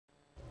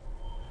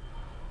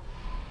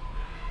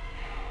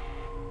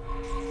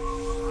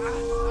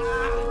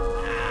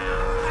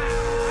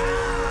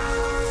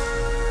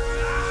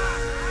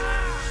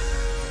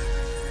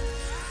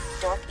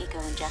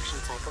injection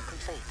cycle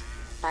complete.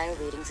 Bio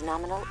readings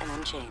nominal and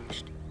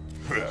unchanged.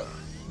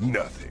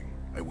 Nothing.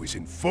 I was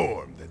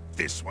informed that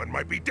this one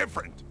might be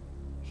different.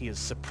 He is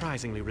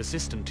surprisingly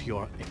resistant to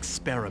your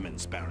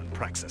experiments, Baron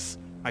Praxis.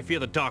 I fear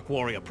the Dark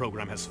Warrior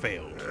program has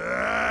failed.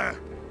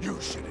 You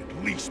should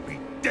at least be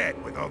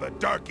dead with all the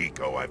dark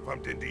eco I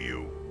pumped into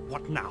you.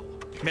 What now?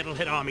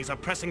 Metalhead armies are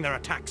pressing their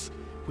attacks.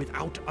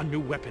 Without a new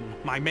weapon,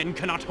 my men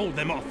cannot hold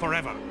them off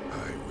forever.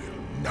 I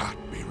will not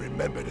be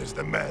remembered as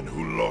the man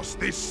who lost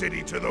this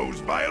city to those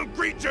vile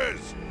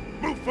creatures!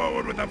 Move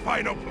forward with the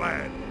final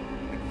plan,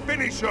 and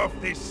finish off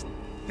this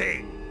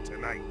thing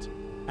tonight.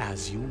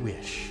 As you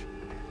wish.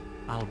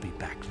 I'll be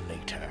back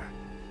later.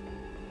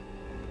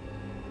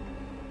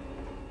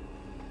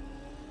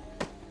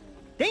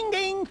 Ding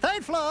ding,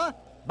 third floor.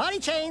 Body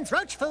chains,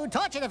 roach food,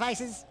 torture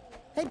devices.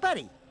 Hey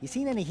buddy, you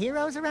seen any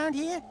heroes around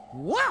here?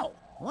 Whoa!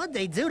 What'd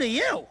they do to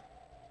you?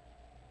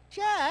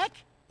 Jak,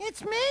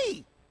 it's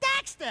me,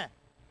 Daxter.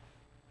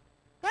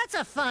 That's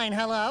a fine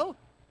hello.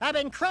 I've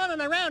been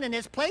crawling around in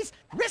this place,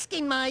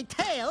 risking my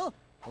tail,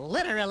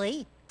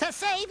 literally, to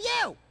save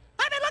you.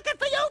 I've been looking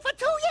for you for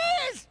 2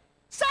 years.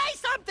 Say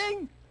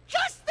something,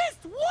 just this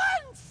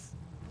once.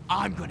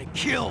 I'm gonna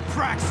kill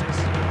Praxis.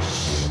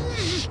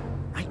 Shh.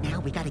 Right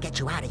now, we gotta get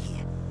you out of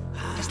here.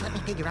 Just let me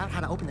figure out how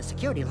to open the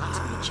security locks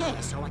for your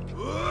chair so I can...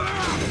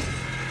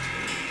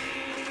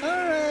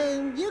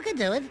 Or, you can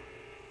do it.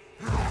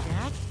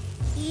 Jak,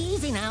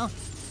 easy now.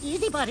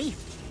 Easy, buddy.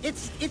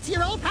 It's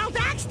your old pal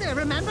Daxter,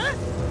 remember?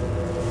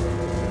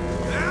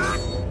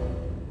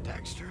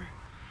 Daxter?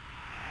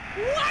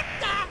 What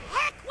the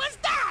heck was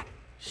that?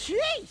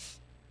 Sheesh!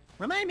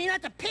 Remind me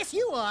not to piss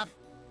you off.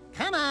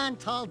 Come on,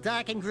 tall,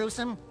 dark, and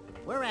gruesome.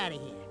 We're out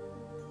of here.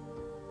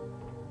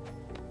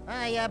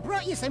 I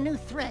brought you some new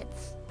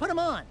threads. Put them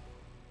on.